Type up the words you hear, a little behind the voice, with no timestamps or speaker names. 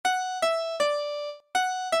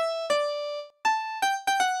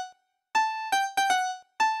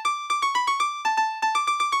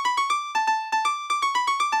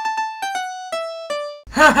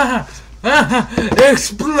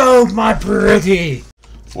Explode my pretty!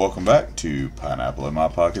 Welcome back to Pineapple in My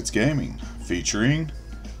Pockets Gaming, featuring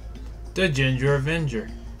the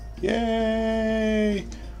GingerAvenger. Yay!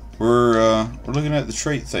 We're looking at the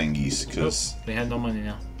trait thingies because we had no money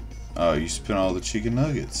now. Oh, you spent all the chicken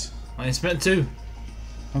nuggets. I only spent 2.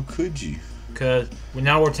 How could you? Because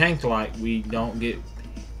now we're tanked like we don't get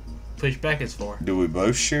pushed back as far. Do we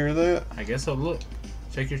both share that? I guess so. Look,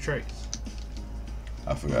 check your traits.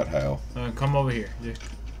 I forgot how. Come over here. Just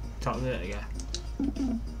talk to that guy.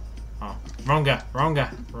 Oh, wrong guy. Wrong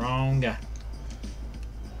guy. Wrong guy.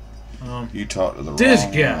 You talked to the this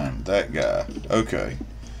wrong guy. one. That guy. Okay.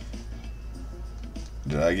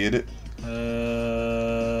 Did I get it? No.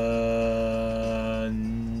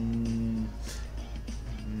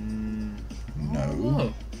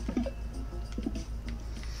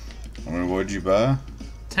 I mean, what did you buy?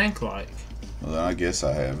 Tank-like. Well, then I guess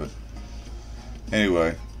I have it.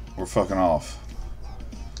 Anyway, we're fucking off.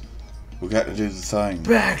 We got to do the thing.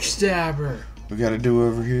 Backstabber. We got to do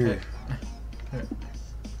over here. Hey.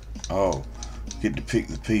 Oh, get to pick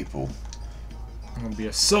the people. I'm gonna be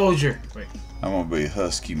a soldier. Wait. I'm gonna be a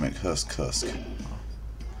husky McHusk. I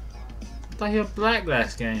thought you had black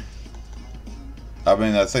last game. I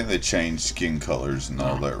mean, I think they changed skin colors and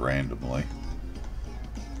all that randomly.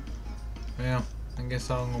 Well, I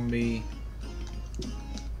guess I'm gonna be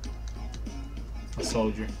a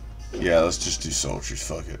soldier. Yeah, let's just do soldiers.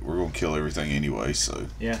 Fuck it. We're gonna kill everything anyway, so.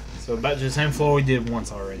 Yeah, so back to the same floor we did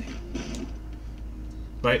once already.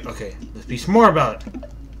 Wait, okay. Let's be smart about it.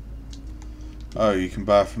 Oh, you can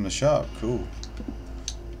buy from the shop. Cool.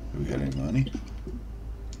 We got any money?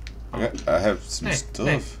 I have some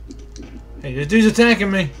stuff. Hey, this dude's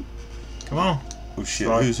attacking me. Come on. Oh shit,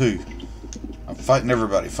 Sorry. Who's who? I'm fighting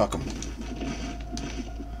everybody. Fuck them.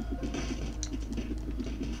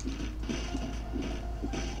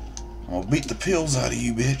 I'm gonna beat the pills out of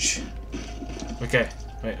you, bitch. Okay.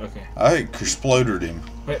 Wait, okay. I exploded him.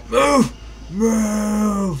 Wait, move!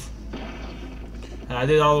 Move! And I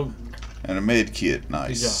did all... And a med kit.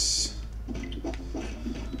 Nice.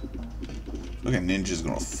 Fucking ninja's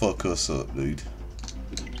gonna fuck us up, dude.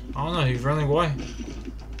 I don't know, he's running away.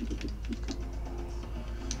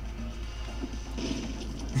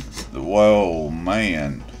 Whoa,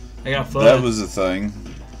 man. I got flooded. That was a thing.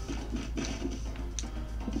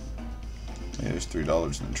 Yeah, there's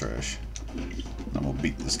 $3 in the trash. I'm gonna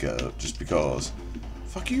beat this guy up just because.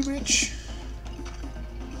 Fuck you, bitch.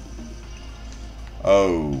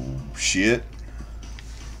 Oh, shit.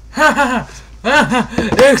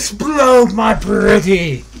 Explode my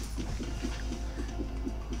pretty!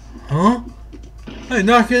 Huh? Hey,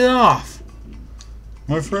 knock it off!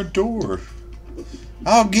 My front door.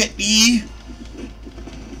 I'll get ye.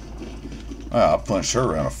 Wow, I punched her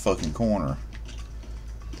around a fucking corner.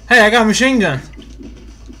 Hey, I got a machine gun.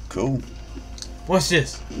 Cool. What's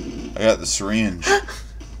this? I got the syringe.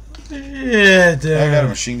 Yeah, dude. I got a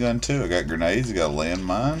machine gun too. I got grenades. I got a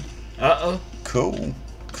landmine. Uh-oh. Cool.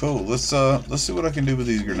 Cool. Let's see what I can do with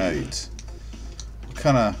these grenades. What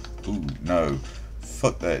kind of... Ooh, no.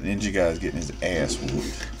 Fuck that. Ninja guy's getting his ass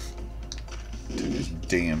whooped. To his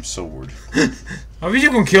damn sword. Are you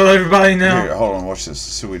gonna kill everybody now? Here, hold on. Watch this. Let's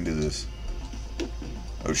see if we can do this.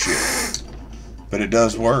 Oh, shit. But it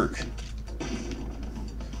does work.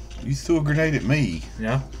 You threw a grenade at me.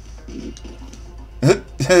 Yeah.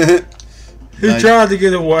 He Nice. tried to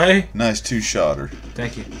get away. Nice two-shotter.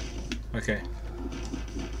 Thank you. Okay.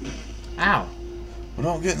 Ow. Well,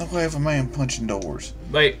 don't get in the way of a man punching doors.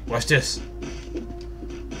 Wait, watch this.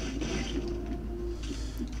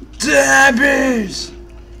 Dabbers!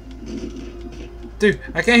 Dude,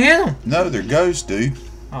 I can't hit them. No, they're ghosts, dude.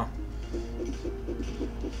 Oh.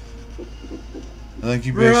 I think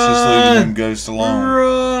you best just leave them ghosts alone.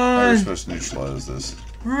 Run! How are we supposed to neutralize this?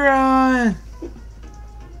 Run!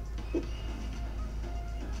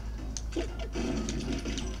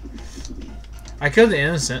 I killed the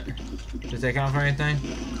innocent. Did they count for anything?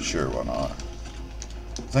 Sure, why not?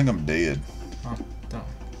 I think I'm dead. Oh, don't.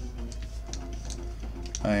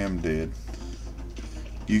 I am dead.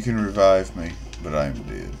 You can revive me, but I am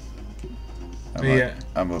dead.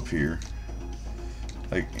 I'm up here.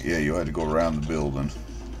 Like, yeah, you had to go around the building.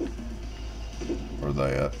 Or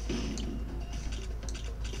that.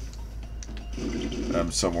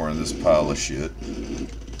 I'm somewhere in this pile of shit.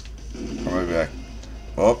 Or maybe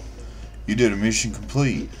Oh, you did a mission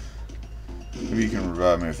complete. Maybe you can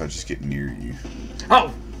revive me if I just get near you.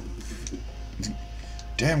 Oh!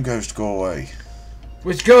 Damn ghost, go away.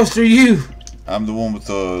 Which ghost are you? I'm the one with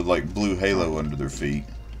the, like, blue halo under their feet.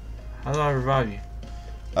 How do I revive you?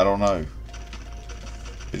 I don't know.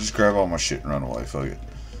 They just grab all my shit and run away. Fuck it.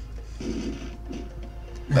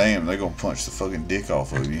 Damn, they're gonna punch the fucking dick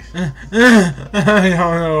off of you. I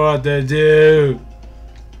don't know what to do.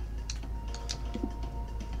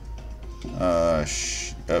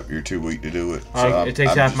 You're too weak to do it. So it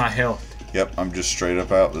takes half my health. Yep, I'm just straight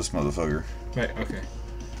up out this motherfucker. Right, okay.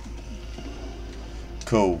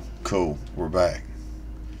 Cool. We're back.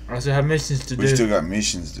 I still have missions to do. We still got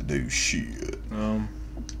missions to do. Shit. You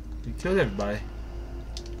killed everybody.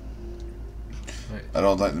 Wait. I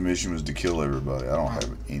don't think the mission was to kill everybody. I don't have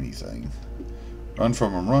anything. Run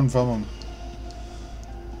from them. Run from them.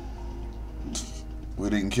 We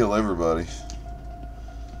didn't kill everybody.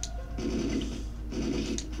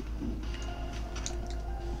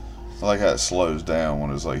 I like how it slows down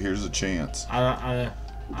when it's like, here's a chance. I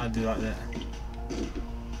do like that.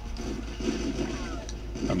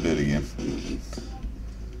 I'm dead again.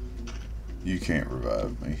 You can't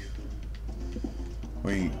revive me.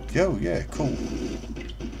 We go, yeah, cool.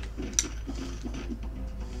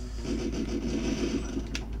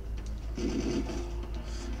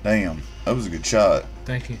 Damn, that was a good shot.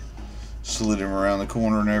 Thank you. Slid him around the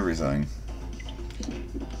corner and everything.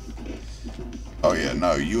 Oh yeah,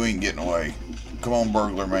 no, you ain't getting away. Come on,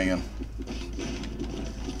 burglar man.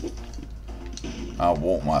 I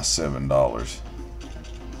want my $7.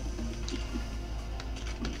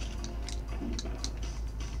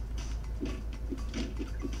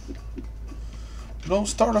 Don't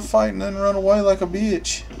start a fight and then run away like a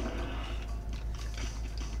bitch.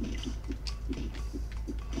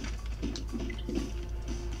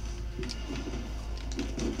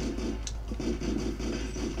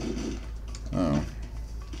 Oh.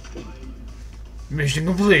 Mission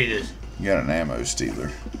completed. You got an ammo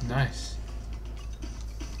stealer. Nice.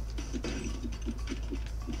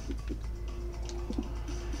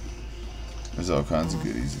 There's all kinds of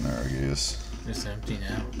goodies in there, I guess. It's empty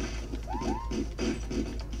now.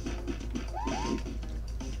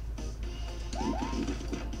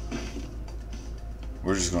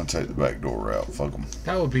 We're just gonna take the back door route. Fuck them.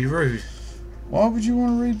 That would be rude. Why would you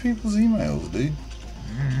want to read people's emails, dude?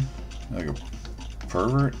 Like a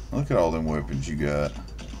pervert? Look at all them weapons you got.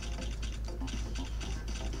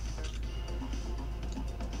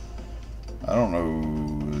 I don't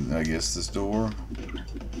know. I guess this door.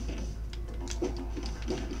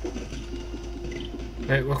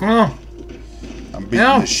 Hey, well, come on. I'm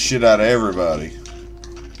beating the shit out of everybody.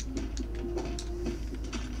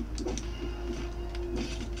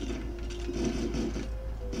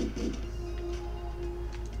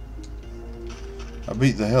 I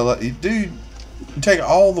beat the hell out of you. Dude, you take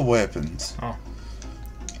all the weapons. Oh.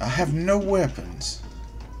 I have no weapons.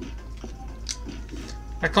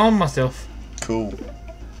 I calmed myself. Cool.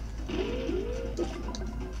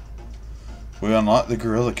 We unlocked the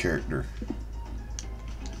gorilla character.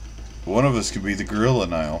 One of us could be the gorilla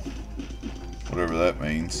now. Whatever that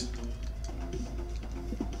means.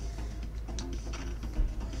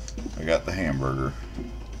 I got the hamburger.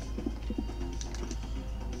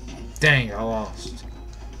 Dang, I lost.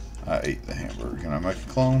 I ate the hamburger. Can I make a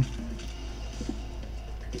clone?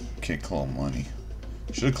 Can't clone money.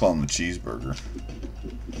 Should have cloned the cheeseburger.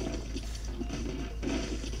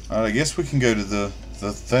 Alright, I guess we can go to the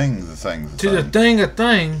thing. The thing of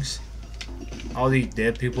things. All these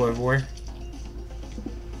dead people everywhere.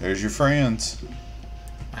 There's your friends.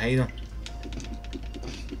 I hate them.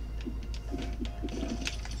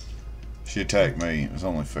 She attacked me. It was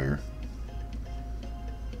only fair.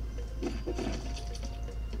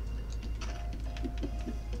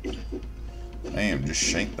 Damn, just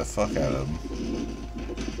shake the fuck out of them.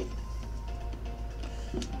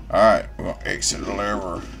 Alright, we're gonna exit the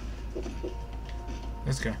lever.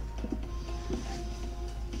 Let's go.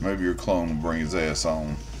 Maybe your clone will bring his ass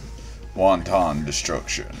on. Wanton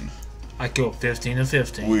destruction. I killed 15 of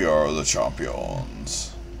 15. We are the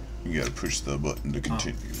champions. You gotta push the button to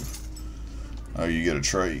continue. Oh, you get a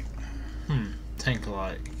trait.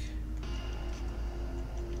 Tank-like.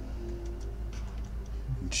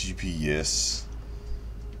 GPS.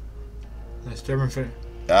 That's different.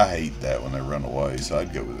 I hate that when they run away, so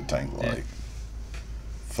I'd go with a tank light. Yeah.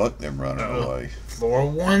 Fuck them running away. Floor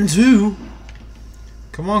 1, 2.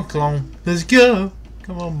 Come on, clone. Let's go.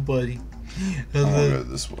 Come on, buddy. I'm gonna go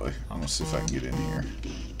this way. I'm gonna see if I can get in here.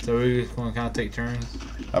 So we're just gonna kind of take turns?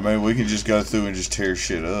 I mean, we can just go through and just tear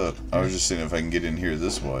shit up. I was just seeing if I can get in here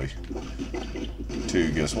this way.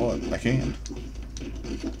 Too, guess what? I can.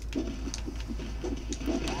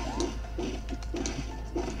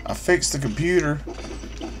 I fixed the computer.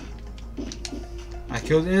 I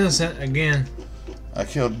killed Innocent again. I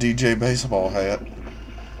killed DJ Baseball Hat.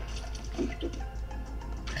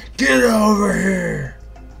 Get over here!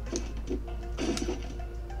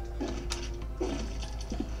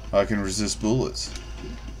 I can resist bullets.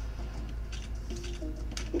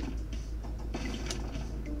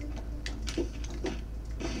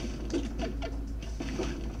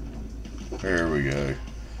 There we go.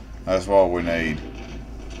 That's what we need.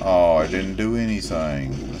 Oh, I didn't do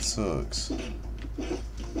anything. That sucks.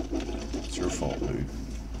 It's your fault, dude.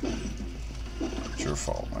 It's your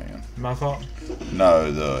fault, man. My fault?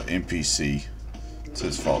 No, the NPC. It's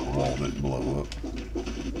his fault the wall didn't blow up.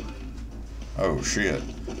 Oh, shit.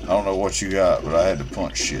 I don't know what you got, but I had to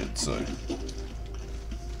punch shit, so.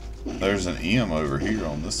 There's an M over here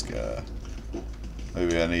on this guy.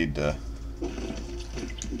 Maybe I need to...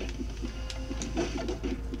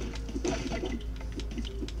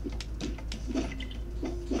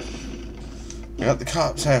 I got the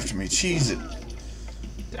cops after me. Cheese it.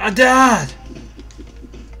 I died.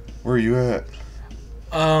 Where are you at?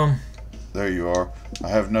 There you are. I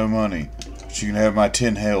have no money, but you can have my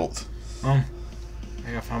 10 health. I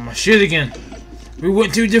gotta find my shit again. We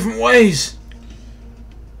went 2 different ways.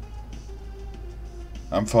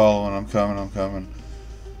 I'm following. I'm coming. I'm coming.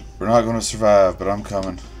 We're not gonna survive, but I'm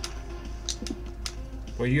coming.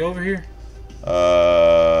 Were you over here?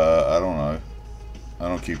 I don't know. I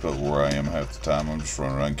don't keep up where I am half the time. I'm just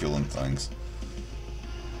running around killing things.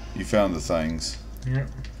 You found the things. Yep.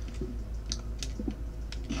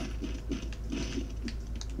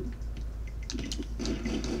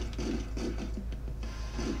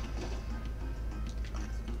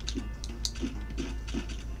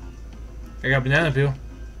 I got banana peel.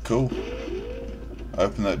 Cool.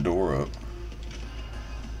 Open that door up.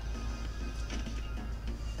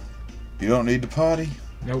 You don't need the potty?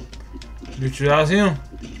 Nope. Neutralize him.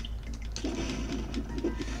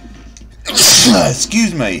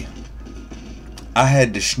 Excuse me. I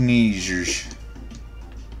had the sneezers.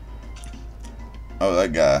 Oh,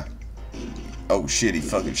 that guy. Oh shit, he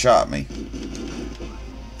fucking shot me.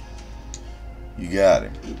 You got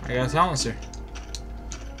him. I got a silencer.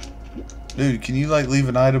 Dude, can you like leave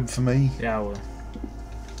an item for me? Yeah, I will.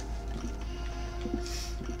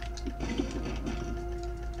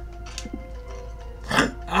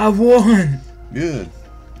 I won! Good.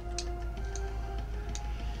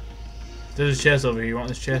 There's a chest over here. You want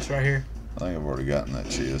this chest right here? I think I've already gotten that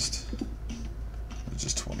chest. It's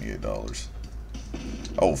just $28.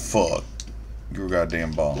 Oh fuck. You're a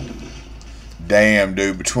goddamn bomb. Damn,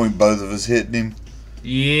 dude, between both of us hitting him.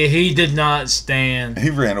 Yeah, he did not stand. He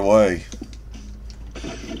ran away.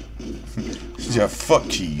 Yeah, fuck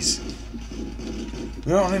keys.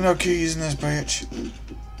 We don't need no keys in this bitch.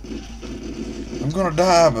 I'm gonna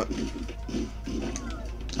die, but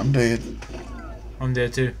I'm dead. I'm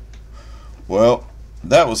dead too. Well,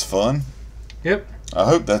 that was fun. Yep. I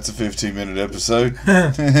hope that's a 15-minute episode.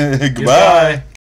 Goodbye. Goodbye.